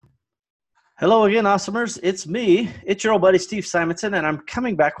Hello again, Awesomers. It's me. It's your old buddy, Steve Simonson, and I'm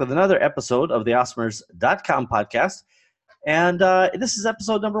coming back with another episode of the Awesomers.com podcast. And this is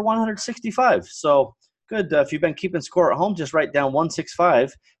episode number 165. So good. If you've been keeping score at home, just write down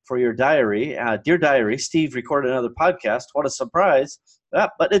 165 for your diary. Dear diary, Steve recorded another podcast. What a surprise.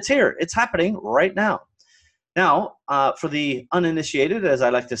 But it's here. It's happening right now. Now, for the uninitiated, as I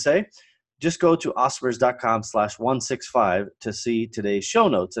like to say, just go to awesomers.com/165 to see today's show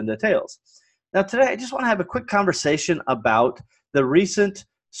notes and details. Now, today, I just want to have a quick conversation about the recent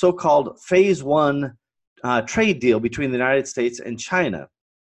so-called Phase 1 trade deal between the United States and China.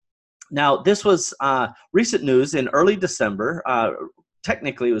 Now, this was recent news in early December.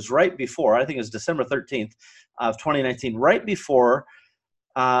 Technically, it was right before, I think it was December 13th of 2019, right before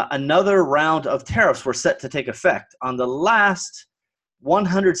another round of tariffs were set to take effect on the last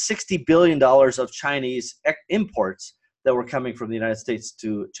 $160 billion of Chinese imports that were coming from the United States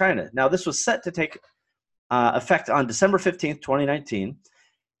to China. Now, this was set to take effect on December 15th, 2019,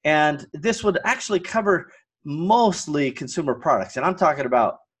 and this would actually cover mostly consumer products. And I'm talking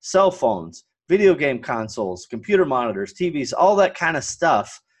about cell phones, video game consoles, computer monitors, TVs, all that kind of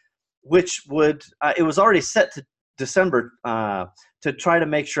stuff, which would, it was already set to December to try to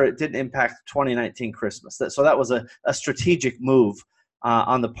make sure it didn't impact 2019 Christmas. So that was a strategic move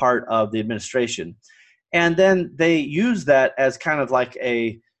on the part of the administration. And then they use that as kind of like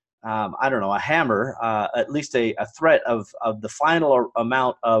a hammer, at least a threat of the final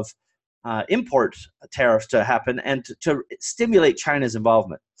amount of import tariffs to happen and to stimulate China's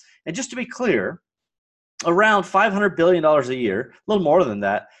involvement. And just to be clear, around $500 billion a year, a little more than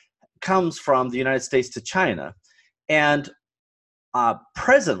that, comes from the United States to China. And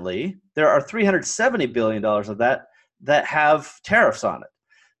presently, there are $370 billion of that have tariffs on it.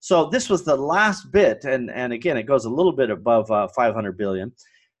 So this was the last bit, and again, it goes a little bit above 500 billion,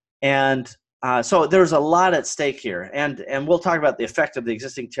 and so there's a lot at stake here, and we'll talk about the effect of the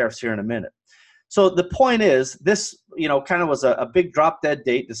existing tariffs here in a minute. So the point is, this kind of was a big drop dead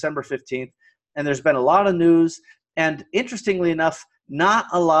date, December 15th, and there's been a lot of news, and interestingly enough, not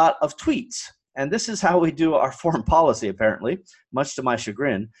a lot of tweets. And this is how we do our foreign policy, apparently, much to my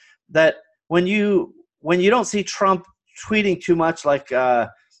chagrin, that when you don't see Trump tweeting too much, like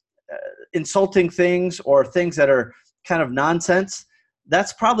insulting things or things that are kind of nonsense,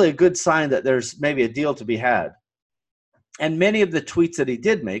 that's probably a good sign that there's maybe a deal to be had. And many of the tweets that he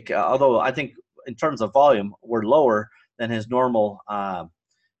did make, although I think in terms of volume, were lower than his normal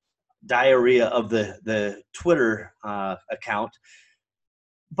diarrhea of the Twitter account.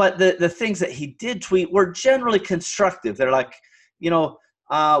 But the things that he did tweet were generally constructive. They're like,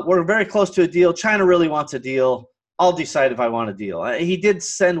 we're very close to a deal. China really wants a deal. I'll decide if I want a deal. He did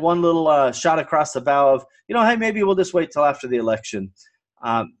send one little shot across the bow of, hey, maybe we'll just wait till after the election,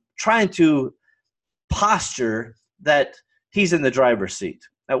 trying to posture that he's in the driver's seat.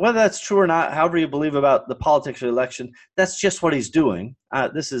 Now, whether that's true or not, however you believe about the politics of the election, that's just what he's doing.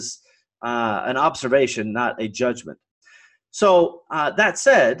 This is an observation, not a judgment. So that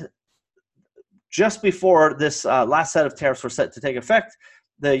said, just before this last set of tariffs were set to take effect,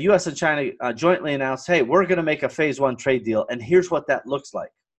 the U.S. and China jointly announced, hey, we're going to make a Phase 1 trade deal, and here's what that looks like.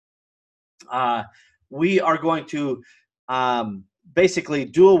 We are going to basically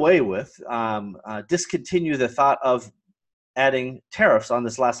do away with, discontinue the thought of adding tariffs on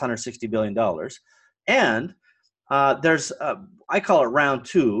this last $160 billion. And there's, I call it round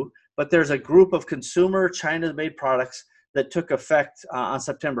two, but there's a group of consumer China-made products that took effect on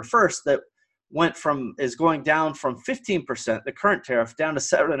September 1st that is going down from 15%, the current tariff, down to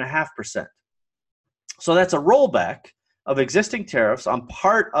 7.5%. So that's a rollback of existing tariffs on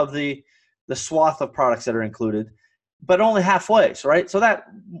part of the swath of products that are included, but only halfway, right? So that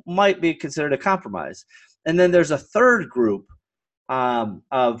might be considered a compromise. And then there's a third group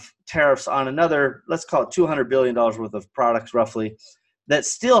of tariffs on another, let's call it $200 billion worth of products roughly, that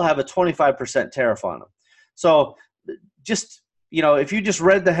still have a 25% tariff on them. So just, if you just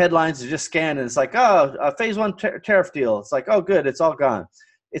read the headlines and just scanned and it's like, oh, a Phase 1 tariff deal. It's like, oh, good, it's all gone.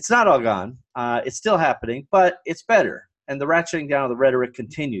 It's not all gone. It's still happening, but it's better. And the ratcheting down of the rhetoric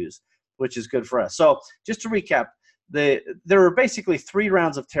continues, which is good for us. So just to recap, there were basically 3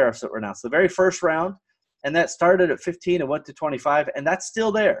 rounds of tariffs that were announced. The very first round, and that started at 15 and went to 25, and that's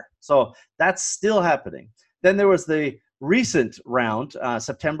still there. So that's still happening. Then there was the recent round,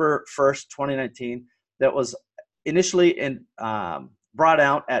 September 1st, 2019, that was initially brought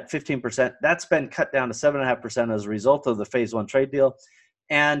out at 15%. That's been cut down to 7.5% as a result of the Phase 1 trade deal.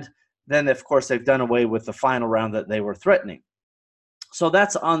 And then, of course, they've done away with the final round that they were threatening. So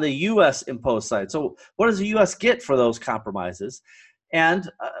that's on the U.S. imposed side. So what does the U.S. get for those compromises? And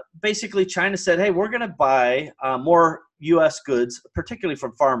basically, China said, hey, we're going to buy more U.S. goods, particularly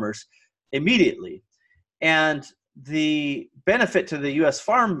from farmers, immediately. And the benefit to the U.S.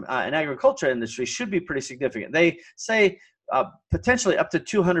 farm and agriculture industry should be pretty significant. They say potentially up to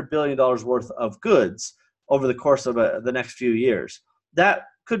 $200 billion worth of goods over the course of the next few years. That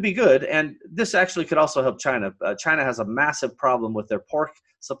could be good, and this actually could also help China. China has a massive problem with their pork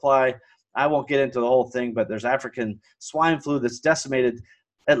supply. I won't get into the whole thing, but there's African swine flu that's decimated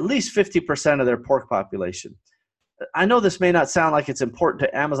at least 50% of their pork population. I know this may not sound like it's important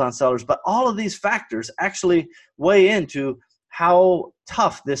to Amazon sellers, but all of these factors actually weigh into how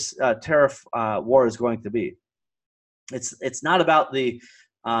tough this tariff war is going to be. It's not about the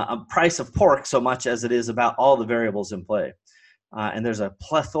price of pork so much as it is about all the variables in play. And there's a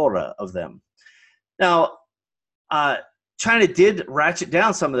plethora of them. Now, China did ratchet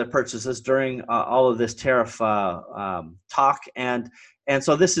down some of their purchases during all of this tariff talk, and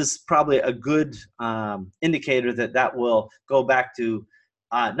so this is probably a good indicator that will go back to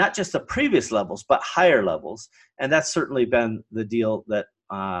not just the previous levels, but higher levels, and that's certainly been the deal that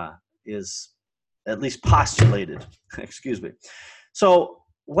is at least postulated. Excuse me. So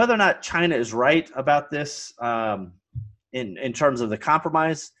whether or not China is right about this in terms of the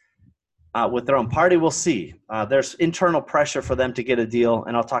compromise with their own party, we'll see. There's internal pressure for them to get a deal,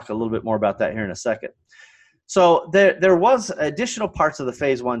 and I'll talk a little bit more about that here in a second. So there was additional parts of the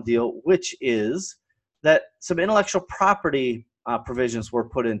phase one deal, which is that some intellectual property provisions were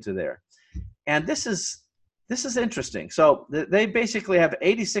put into there. And this is interesting. So they basically have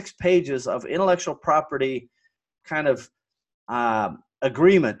 86 pages of intellectual property kind of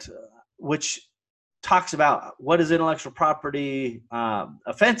agreement, which talks about what is intellectual property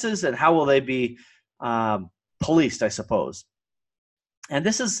offenses and how will they be policed, I suppose. And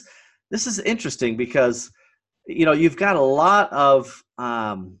this is interesting because you've got a lot of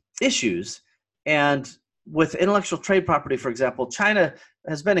issues, and with intellectual trade property, for example, China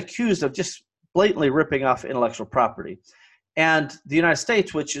has been accused of just blatantly ripping off intellectual property. And the United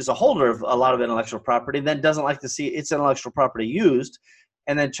States, which is a holder of a lot of intellectual property, then doesn't like to see its intellectual property used,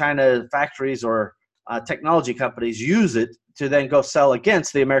 and then China factories or technology companies use it to then go sell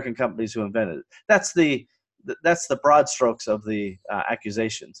against the American companies who invented it. That's the broad strokes of the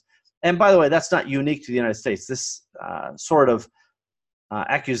accusations. And by the way, that's not unique to the United States. This sort of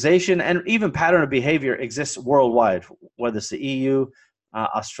accusation and even pattern of behavior exists worldwide, whether it's the EU,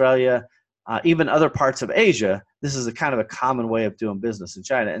 Australia, even other parts of Asia. This is a kind of a common way of doing business in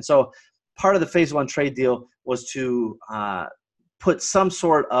China. And so part of the phase one trade deal was to put some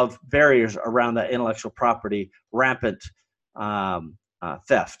sort of barriers around that intellectual property rampant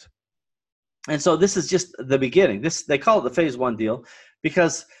theft. And so this is just the beginning. They call it the phase one deal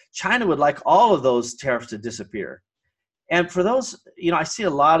because China would like all of those tariffs to disappear. And for those, I see a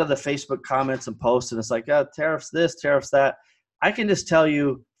lot of the Facebook comments and posts, and it's like, tariffs this, tariffs that. I can just tell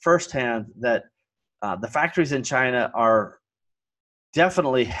you firsthand that the factories in China are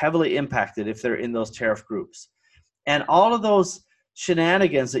definitely heavily impacted if they're in those tariff groups. And all of those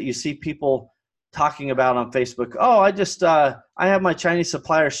shenanigans that you see people talking about on Facebook, I have my Chinese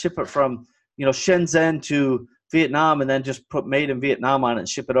suppliers ship it from, Shenzhen to Vietnam and then just put made in Vietnam on it and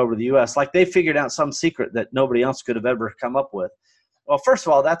ship it over to the U.S. Like they figured out some secret that nobody else could have ever come up with. Well, first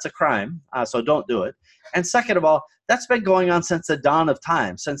of all, that's a crime, so don't do it. And second of all, that's been going on since the dawn of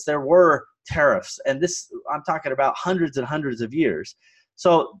time, since there were tariffs. And this, I'm talking about hundreds and hundreds of years.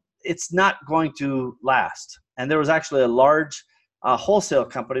 So it's not going to last. And there was actually a large wholesale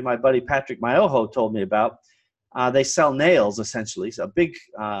company my buddy Patrick Myoho told me about. They sell nails, essentially. It's a big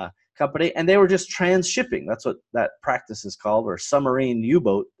company, and they were just transshipping. That's what that practice is called, or submarine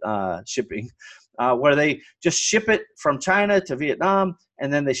U-boat shipping, where they just ship it from China to Vietnam,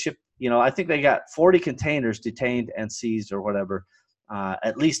 and then they ship, I think they got 40 containers detained and seized or whatever,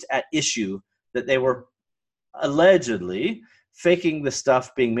 at least at issue, that they were allegedly faking the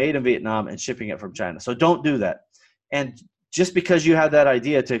stuff being made in Vietnam and shipping it from China. So don't do that. And just because you have that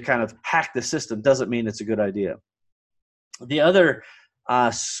idea to kind of hack the system doesn't mean it's a good idea. The other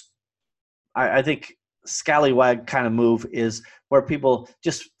I think scallywag kind of move is where people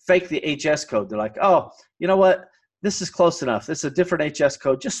just fake the HS code. They're like, oh, you know what? This is close enough. This is a different HS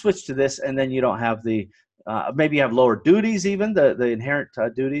code. Just switch to this, and then you don't have the maybe you have lower duties, even the inherent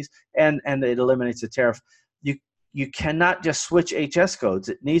duties, and it eliminates the tariff. You cannot just switch HS codes.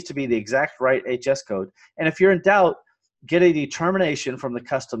 It needs to be the exact right HS code. And if you're in doubt, get a determination from the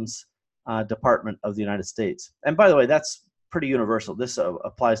Customs Department of the United States. And by the way, that's pretty universal. This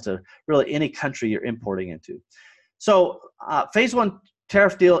applies to really any country you're importing into. So phase one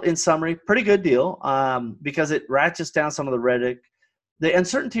tariff deal, in summary, pretty good deal because it ratchets down some of the rhetoric. the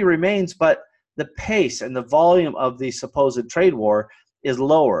uncertainty remains, but the pace and the volume of the supposed trade war is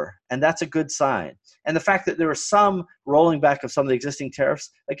lower, and that's a good sign. And the fact that there was some rolling back of some of the existing tariffs,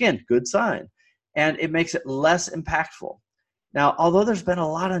 again, good sign. And it makes it less impactful. Now, although there's been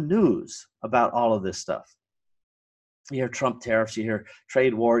a lot of news about all of this stuff, you hear Trump tariffs, you hear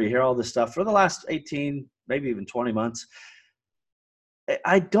trade war, you hear all this stuff for the last 18, maybe even 20 months,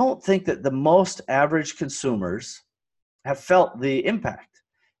 I don't think that the most average consumers have felt the impact.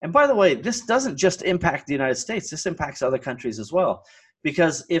 And by the way, this doesn't just impact the United States, this impacts other countries as well.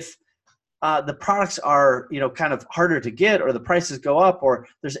 Because if the products are, kind of harder to get, or the prices go up, or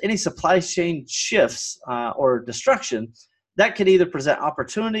there's any supply chain shifts or destruction, that could either present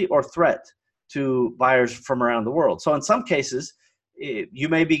opportunity or threat to buyers from around the world. So in some cases, you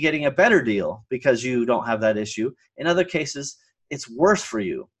may be getting a better deal because you don't have that issue. In other cases, it's worse for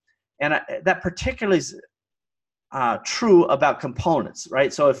you. And that particularly is true about components,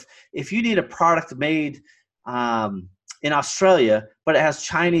 right? So if you need a product made in Australia, but it has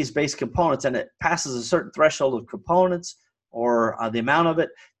Chinese-based components and it passes a certain threshold of components or the amount of it,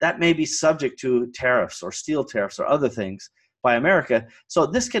 that may be subject to tariffs or steel tariffs or other things by America. So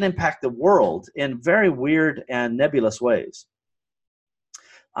this can impact the world in very weird and nebulous ways.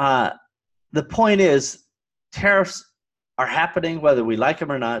 The point is, tariffs are happening whether we like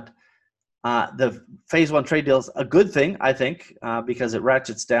them or not. The phase one trade deal is a good thing, I think, because it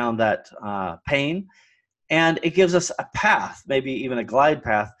ratchets down that pain. And it gives us a path, maybe even a glide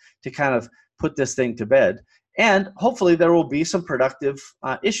path, to kind of put this thing to bed. And hopefully there will be some productive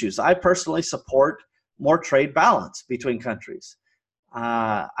issues. I personally support more trade balance between countries.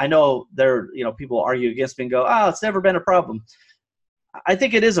 I know people argue against me and go, it's never been a problem. I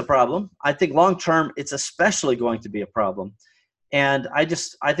think it is a problem. I think long term, it's especially going to be a problem. And I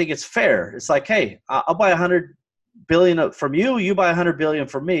think it's fair. It's like, hey, I'll buy 100 billion from you, you buy 100 billion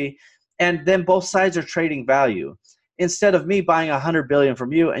from me. And then both sides are trading value, instead of me buying 100 billion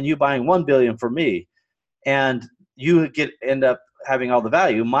from you and you buying 1 billion from me, and you end up having all the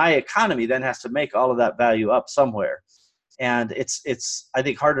value. My economy then has to make all of that value up somewhere, and it's I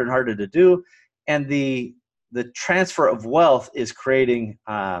think harder and harder to do. And the transfer of wealth is creating,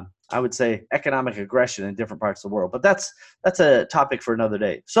 I would say, economic aggression in different parts of the world. But that's a topic for another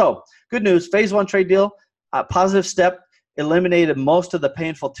day. So good news: phase one trade deal, positive step. Eliminated most of the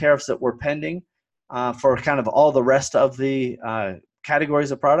painful tariffs that were pending for kind of all the rest of the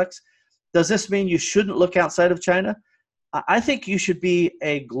categories of products. Does this mean you shouldn't look outside of China? I think you should be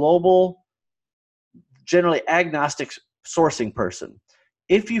a global, generally agnostic sourcing person.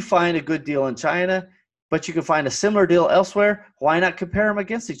 If you find a good deal in China, but you can find a similar deal elsewhere, why not compare them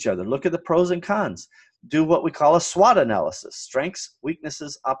against each other? Look at the pros and cons. Do what we call a SWOT analysis: strengths,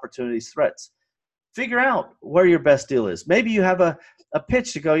 weaknesses, opportunities, threats. Figure out where your best deal is. Maybe you have a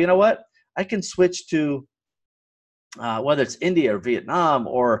pitch to go, you know what, I can switch to whether it's India or Vietnam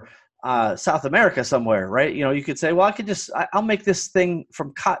or South America somewhere, right? You could say, well, I'll make this thing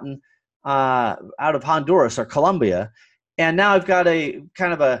from cotton out of Honduras or Colombia. And now I've got a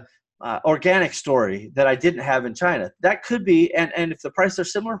kind of a organic story that I didn't have in China. That could be, and if the prices are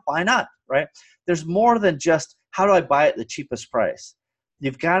similar, why not, right? There's more than just how do I buy it at the cheapest price.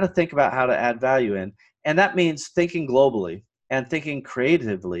 You've got to think about how to add value in. And that means thinking globally and thinking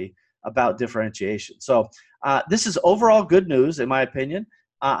creatively about differentiation. So this is overall good news, in my opinion.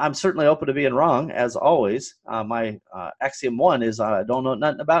 I'm certainly open to being wrong, as always. My axiom one is I don't know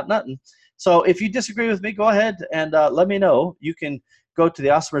nothing about nothing. So if you disagree with me, go ahead and let me know. You can go to the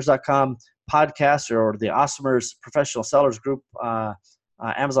Awesomers.com podcast or the Awesomers Professional Sellers Group,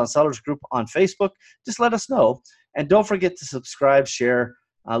 Amazon Sellers Group on Facebook. Just let us know. And don't forget to subscribe, share,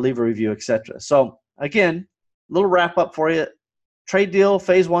 leave a review, etc. So again, little wrap up for you. Trade deal,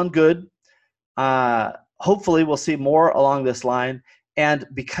 phase one, good. Hopefully we'll see more along this line. And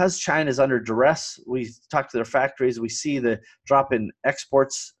because China is under duress, we talked to their factories, we see the drop in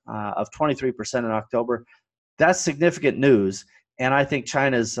exports of 23% in October. That's significant news. And I think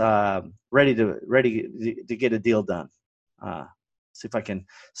China's ready to get a deal done. See if I can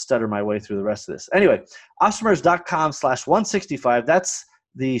stutter my way through the rest of this. Anyway, awesomers.com/165. That's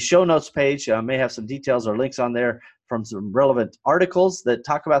the show notes page. I may have some details or links on there from some relevant articles that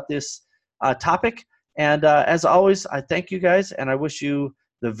talk about this topic. And as always, I thank you guys, and I wish you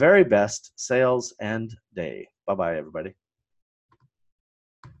the very best sales and day. Bye-bye, everybody.